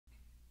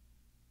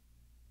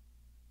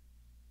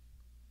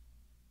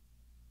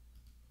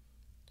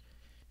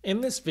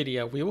In this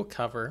video, we will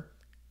cover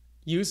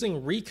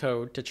using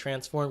Recode to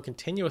transform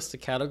continuous to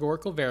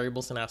categorical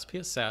variables in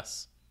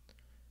SPSS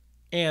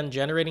and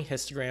generating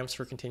histograms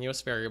for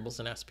continuous variables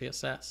in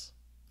SPSS.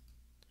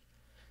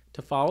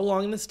 To follow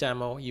along in this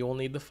demo, you will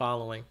need the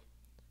following: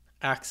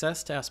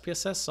 access to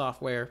SPSS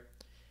software,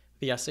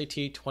 the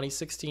SAT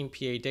 2016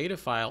 PA data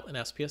file in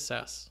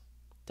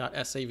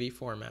SPSS.sav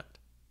format.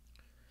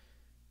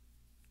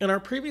 In our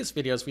previous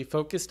videos, we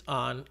focused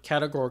on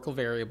categorical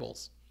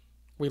variables.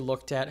 We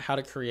looked at how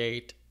to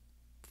create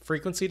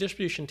frequency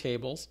distribution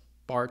tables,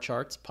 bar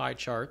charts, pie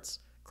charts,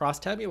 cross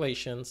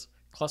tabulations,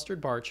 clustered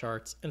bar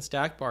charts, and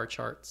stacked bar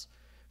charts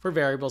for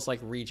variables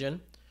like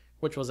region,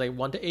 which was a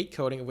 1 to 8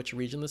 coding of which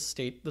region the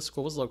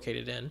school was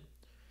located in.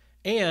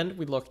 And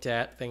we looked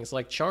at things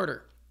like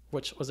charter,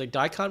 which was a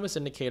dichotomous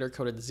indicator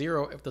coded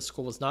 0 if the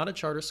school was not a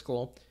charter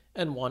school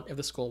and 1 if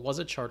the school was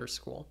a charter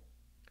school.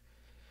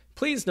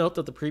 Please note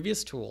that the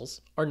previous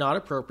tools are not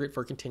appropriate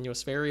for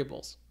continuous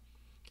variables.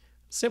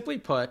 Simply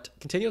put,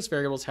 continuous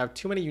variables have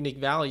too many unique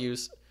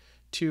values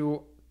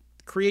to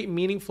create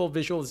meaningful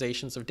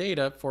visualizations of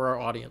data for our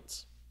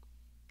audience.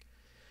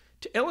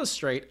 To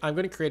illustrate, I'm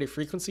going to create a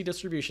frequency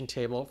distribution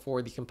table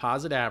for the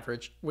composite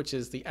average, which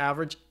is the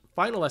average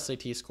final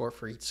SAT score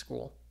for each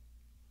school.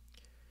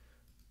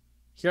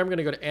 Here I'm going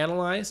to go to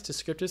Analyze,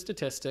 Descriptive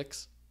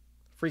Statistics,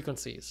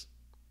 Frequencies.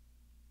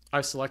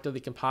 I've selected the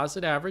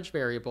composite average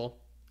variable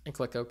and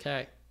click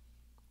OK.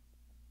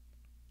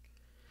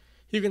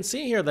 You can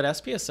see here that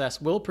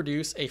SPSS will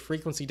produce a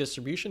frequency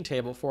distribution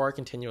table for our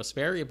continuous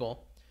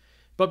variable,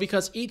 but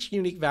because each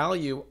unique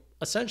value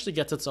essentially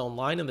gets its own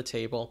line in the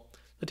table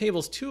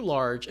is too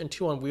large and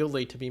too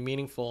unwieldy to be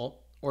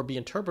meaningful or be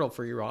interpretable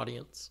for your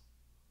audience.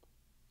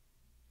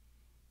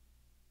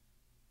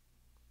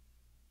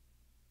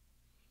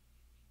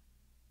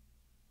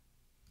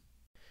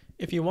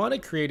 If you want to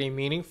create a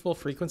meaningful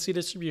frequency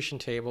distribution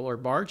table or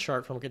bar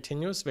chart from a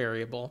continuous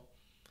variable,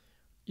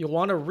 you'll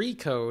want to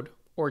recode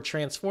or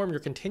transform your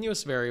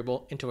continuous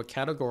variable into a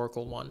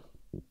categorical one.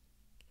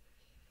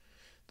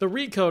 The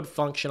recode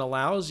function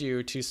allows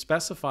you to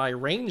specify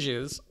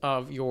ranges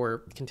of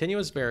your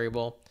continuous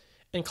variable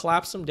and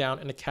collapse them down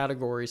into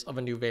categories of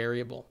a new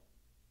variable.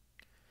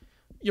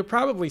 You've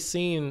probably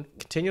seen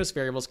continuous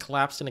variables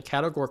collapsed into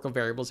categorical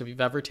variables if you've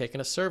ever taken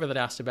a survey that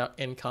asked about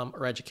income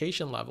or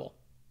education level.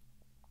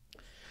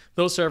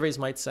 Those surveys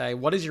might say,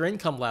 what is your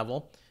income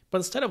level? But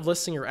instead of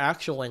listing your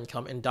actual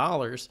income in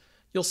dollars,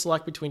 you'll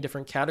select between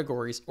different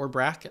categories or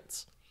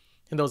brackets.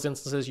 In those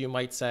instances, you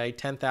might say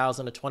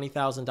 $10,000 to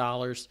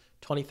 $20,000,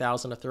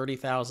 $20,000 to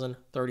 $30,000,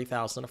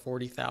 $30,000 to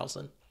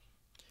 $40,000.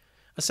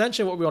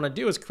 Essentially, what we want to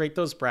do is create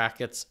those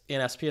brackets in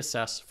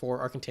SPSS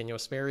for our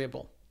continuous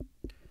variable.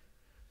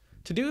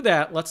 To do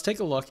that, let's take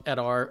a look at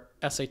our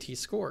SAT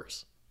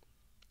scores.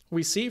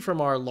 We see from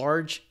our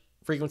large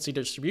frequency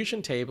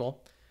distribution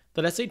table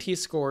that SAT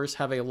scores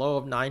have a low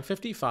of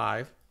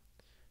 955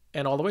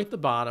 and all the way at the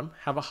bottom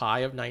have a high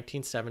of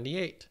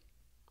 1978.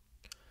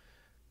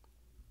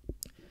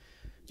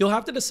 You'll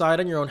have to decide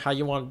on your own how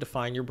you want to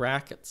define your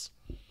brackets.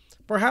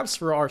 Perhaps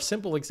for our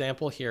simple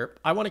example here,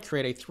 I want to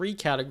create a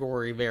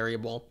 3-category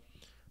variable,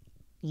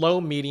 low,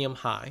 medium,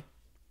 high.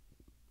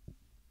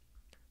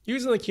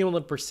 Using the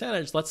cumulative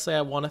percentage, let's say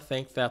I want to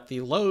think that the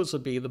lows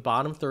would be the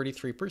bottom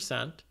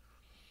 33%.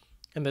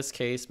 In this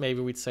case, maybe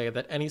we'd say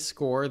that any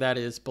score that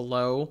is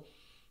below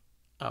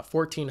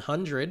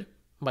 1,400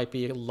 might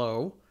be a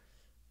low,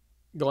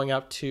 going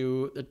up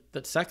to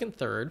the second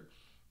third.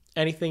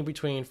 Anything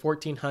between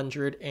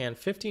 1,400 and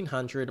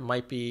 1,500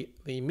 might be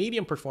the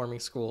medium performing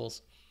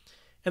schools,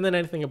 and then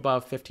anything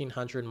above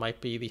 1,500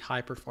 might be the high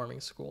performing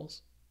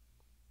schools.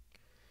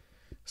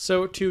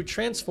 So to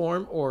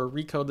transform or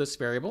recode this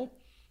variable,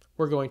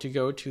 we're going to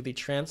go to the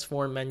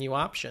Transform menu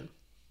option.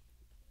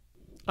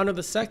 Under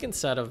the second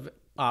set of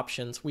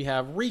options, we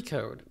have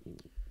Recode.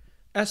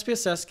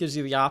 SPSS gives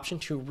you the option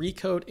to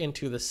recode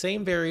into the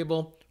same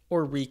variable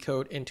or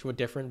recode into a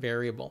different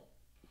variable.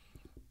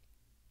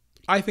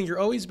 I think you're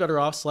always better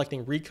off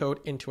selecting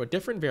recode into a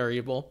different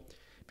variable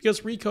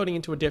because recoding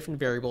into a different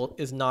variable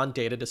is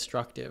non-data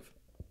destructive.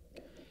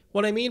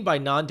 What I mean by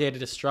non-data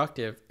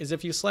destructive is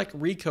if you select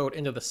recode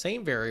into the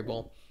same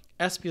variable,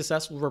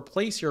 SPSS will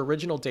replace your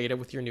original data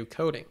with your new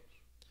coding.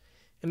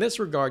 In this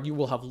regard, you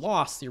will have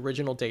lost the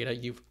original data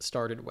you've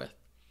started with.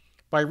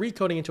 By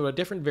recoding into a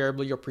different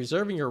variable, you're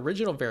preserving your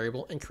original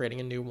variable and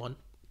creating a new one.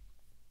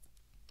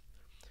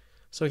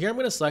 So here I'm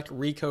going to select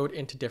recode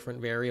into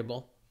different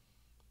variable.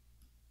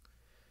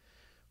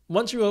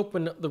 Once you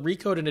open the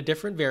Recode in a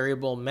different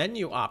variable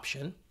menu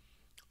option,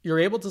 you're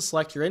able to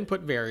select your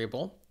input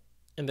variable.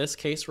 In this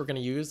case, we're going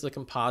to use the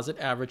composite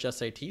average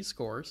SAT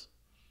scores.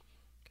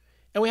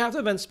 And we have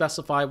to then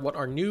specify what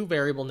our new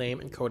variable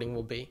name and coding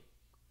will be.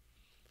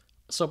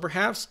 So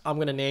perhaps I'm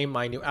going to name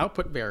my new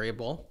output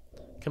variable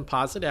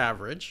composite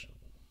average.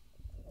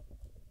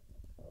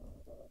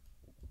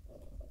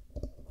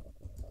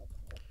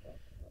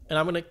 And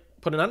I'm going to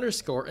put an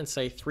underscore and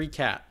say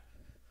 3cat.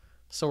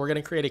 So we're going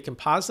to create a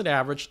composite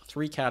average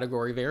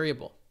 3-category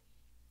variable.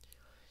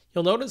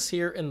 You'll notice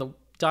here in the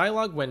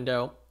dialog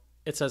window,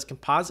 it says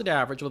composite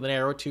average with an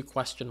arrow to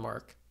question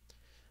mark.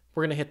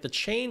 We're going to hit the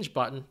change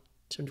button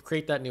to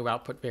create that new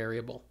output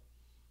variable.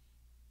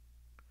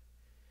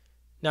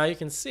 Now you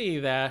can see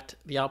that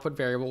the output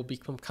variable will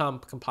become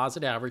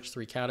composite average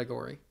 3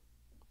 category.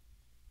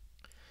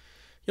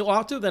 You'll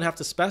also then have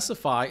to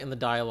specify in the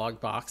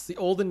dialog box the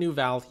old and new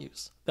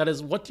values. That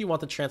is, what do you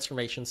want the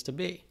transformations to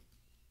be?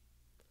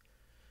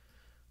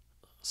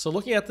 So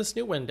looking at this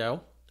new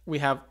window, we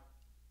have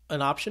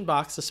an option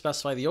box to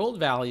specify the old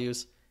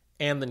values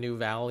and the new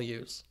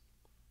values.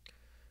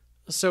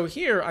 So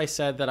here I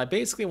said that I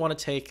basically want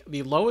to take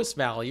the lowest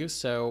value,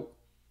 so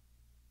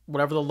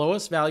whatever the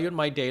lowest value in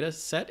my data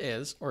set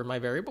is, or my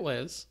variable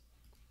is,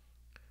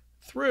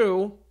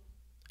 through,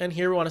 and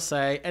here we want to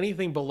say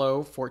anything below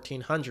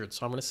 1400,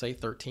 so I'm going to say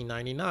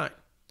 1399.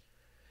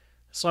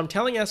 So I'm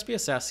telling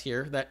SPSS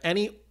here that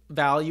any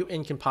value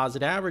in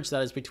composite average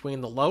that is between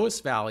the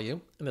lowest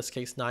value, in this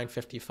case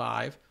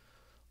 955,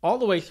 all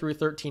the way through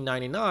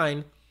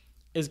 1399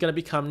 is going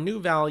to become new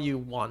value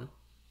 1. And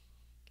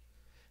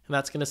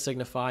that's going to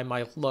signify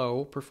my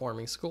low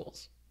performing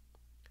schools.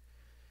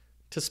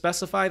 To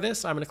specify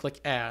this, I'm going to click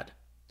Add.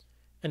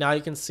 And now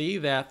you can see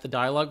that the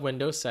dialog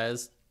window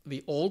says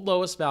the old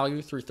lowest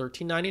value through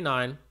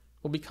 1399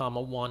 will become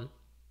a 1.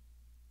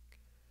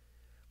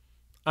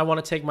 I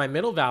want to take my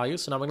middle value,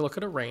 so now I'm going to look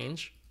at a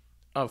range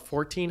of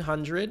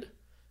 1400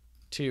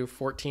 to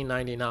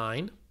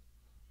 1499,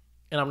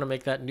 and I'm going to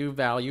make that new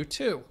value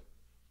 2.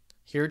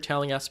 Here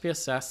telling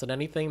SPSS that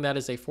anything that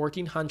is a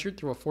 1400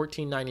 through a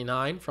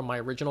 1499 from my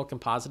original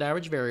composite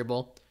average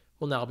variable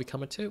will now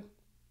become a 2.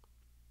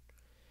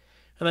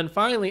 And then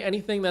finally,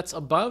 anything that's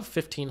above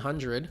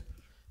 1500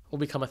 will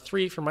become a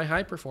 3 for my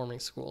high performing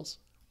schools.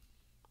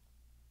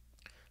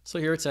 So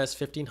here it says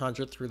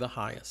 1500 through the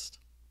highest.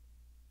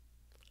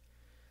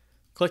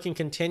 Clicking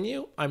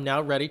continue, I'm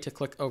now ready to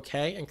click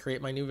OK and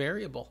create my new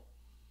variable.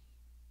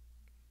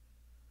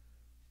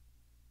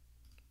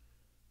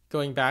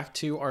 Going back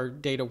to our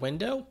data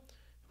window,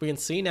 we can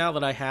see now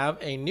that I have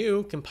a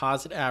new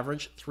composite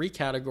average 3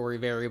 category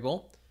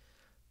variable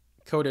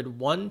coded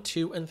 1,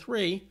 2, and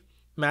 3,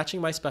 matching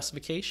my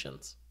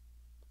specifications.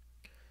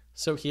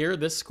 So here,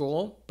 this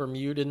school,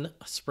 Bermudan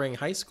Spring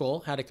High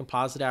School, had a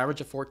composite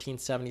average of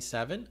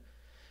 1477.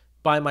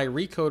 By my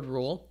Recode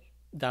rule,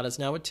 that is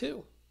now a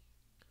 2.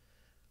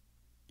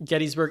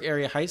 Gettysburg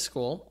Area High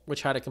School,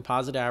 which had a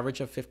composite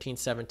average of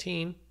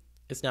 1517,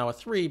 is now a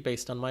 3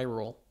 based on my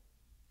rule.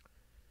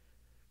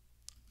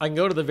 I can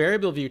go to the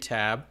Variable View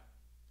tab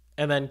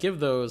and then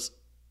give those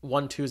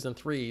 1, 2s, and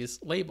 3s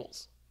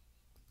labels.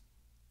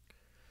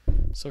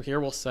 So here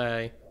we'll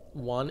say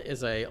 1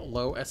 is a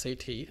low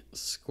SAT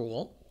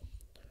school,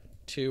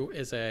 2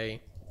 is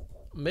a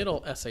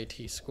middle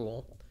SAT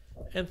school,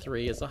 and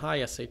 3 is a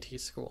high SAT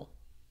school.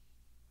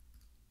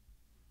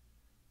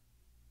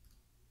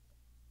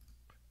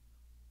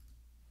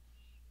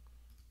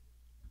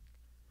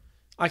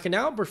 I can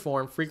now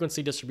perform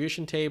frequency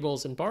distribution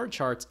tables and bar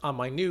charts on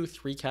my new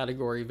 3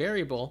 category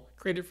variable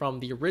created from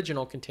the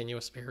original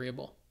continuous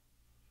variable.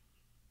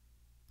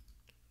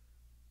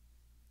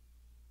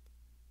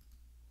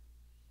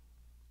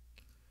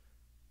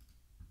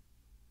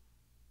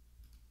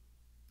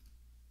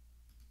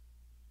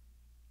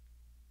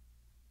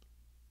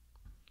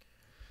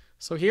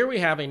 So here we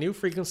have a new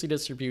frequency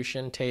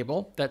distribution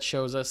table that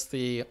shows us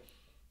the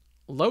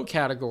low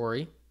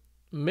category,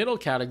 middle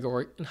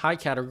category, and high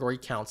category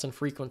counts and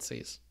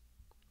frequencies.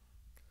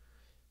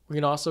 We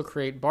can also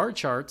create bar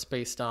charts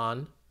based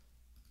on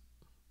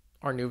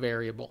our new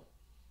variable.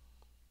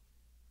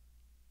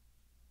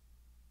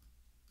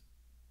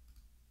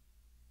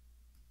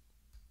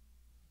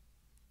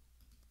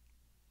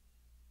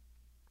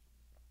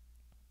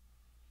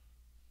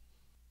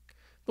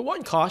 The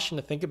one caution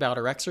to think about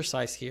or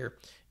exercise here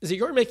is that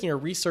you're making a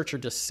researcher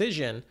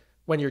decision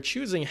when you're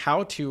choosing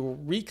how to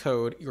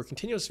recode your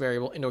continuous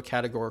variable into a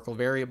categorical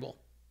variable.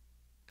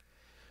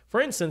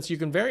 For instance, you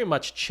can very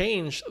much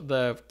change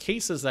the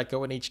cases that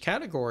go in each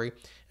category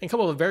and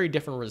come up with very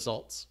different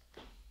results.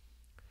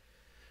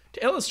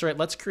 To illustrate,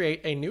 let's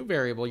create a new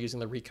variable using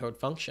the recode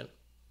function.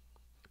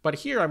 But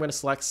here I'm going to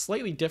select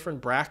slightly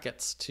different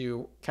brackets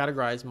to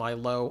categorize my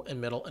low and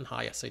middle and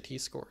high SAT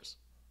scores.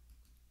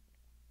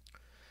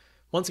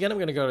 Once again, I'm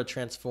going to go to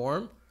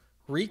Transform,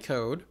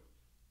 Recode.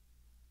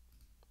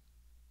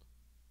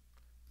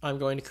 I'm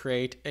going to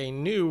create a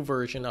new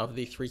version of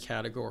the 3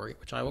 category,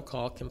 which I will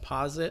call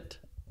Composite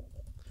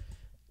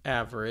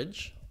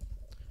Average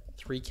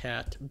 3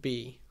 Cat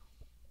B.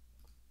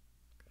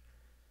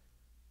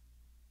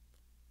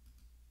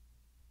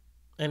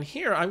 And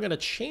here I'm going to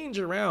change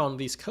around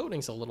these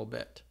codings a little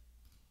bit.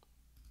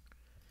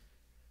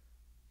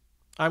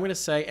 I'm going to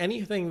say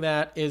anything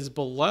that is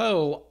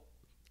below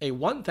a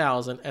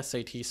 1000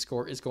 SAT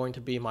score is going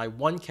to be my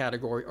 1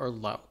 category or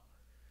low.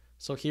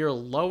 So here,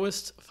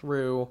 lowest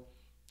through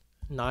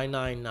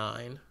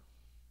 999.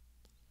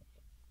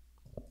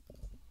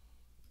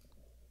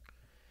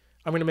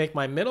 I'm going to make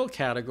my middle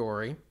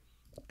category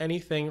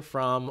anything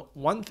from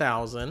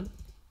 1000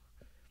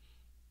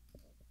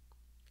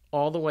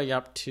 all the way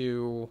up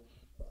to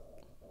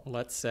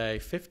let's say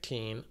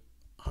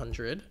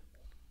 1500.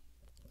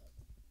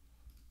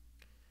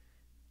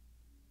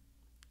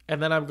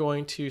 And then I'm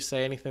going to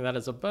say anything that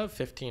is above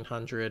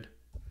 1500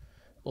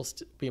 will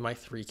be my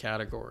 3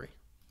 category.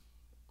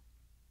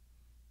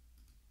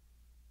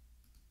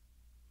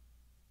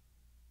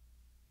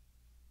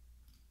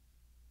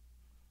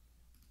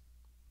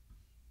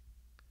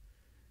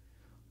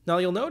 Now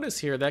you'll notice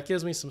here that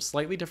gives me some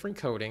slightly different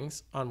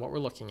codings on what we're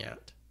looking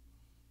at.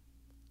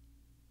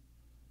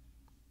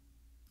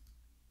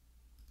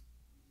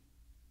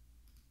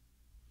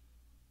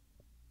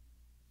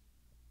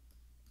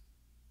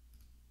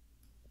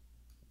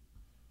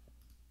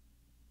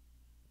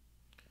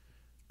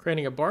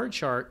 Creating a bar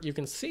chart, you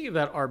can see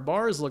that our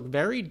bars look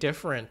very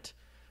different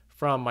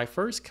from my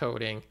first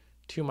coding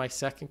to my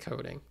second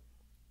coding.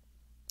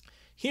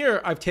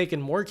 Here, I've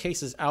taken more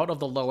cases out of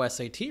the low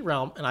SAT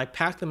realm and I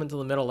packed them into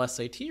the middle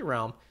SAT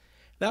realm.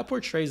 That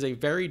portrays a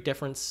very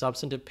different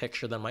substantive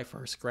picture than my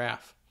first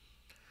graph.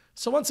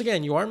 So once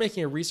again, you are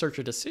making a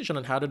researcher decision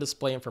on how to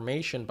display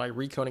information by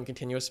recoding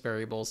continuous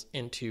variables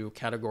into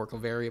categorical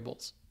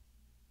variables.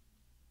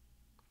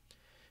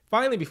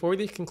 Finally, before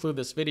we conclude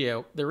this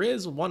video, there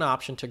is one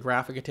option to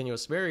graph a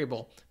continuous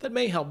variable that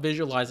may help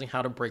visualizing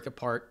how to break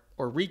apart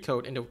or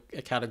recode into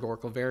a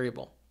categorical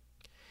variable.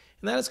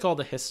 And that is called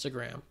a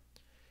histogram.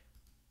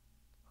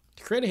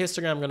 To create a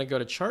histogram, I'm going to go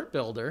to Chart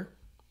Builder,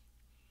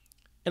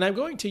 and I'm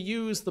going to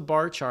use the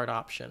bar chart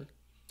option.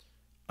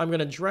 I'm going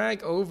to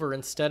drag over,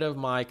 instead of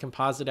my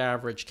composite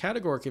average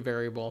categorical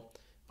variable,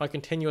 my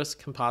continuous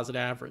composite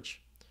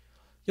average.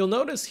 You'll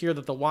notice here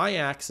that the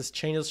y-axis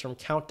changes from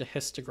count to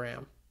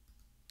histogram.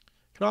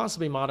 It can also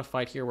be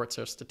modified here where it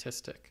says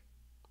statistic.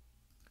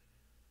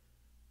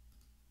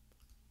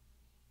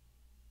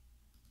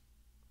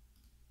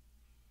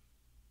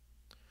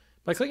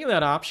 By clicking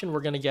that option,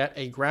 we're going to get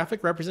a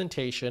graphic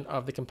representation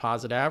of the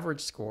composite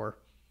average score.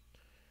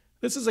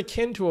 This is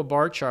akin to a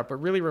bar chart, but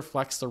really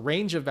reflects the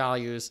range of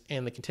values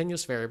in the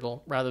continuous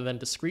variable rather than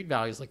discrete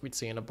values like we'd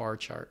see in a bar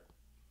chart.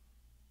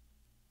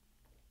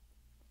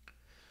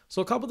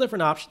 So a couple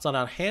different options on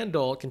how to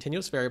handle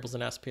continuous variables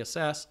in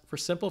SPSS for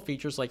simple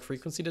features like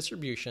frequency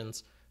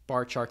distributions,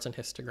 bar charts, and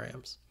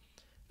histograms.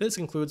 This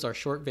concludes our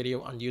short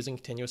video on using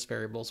continuous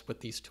variables with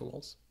these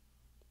tools.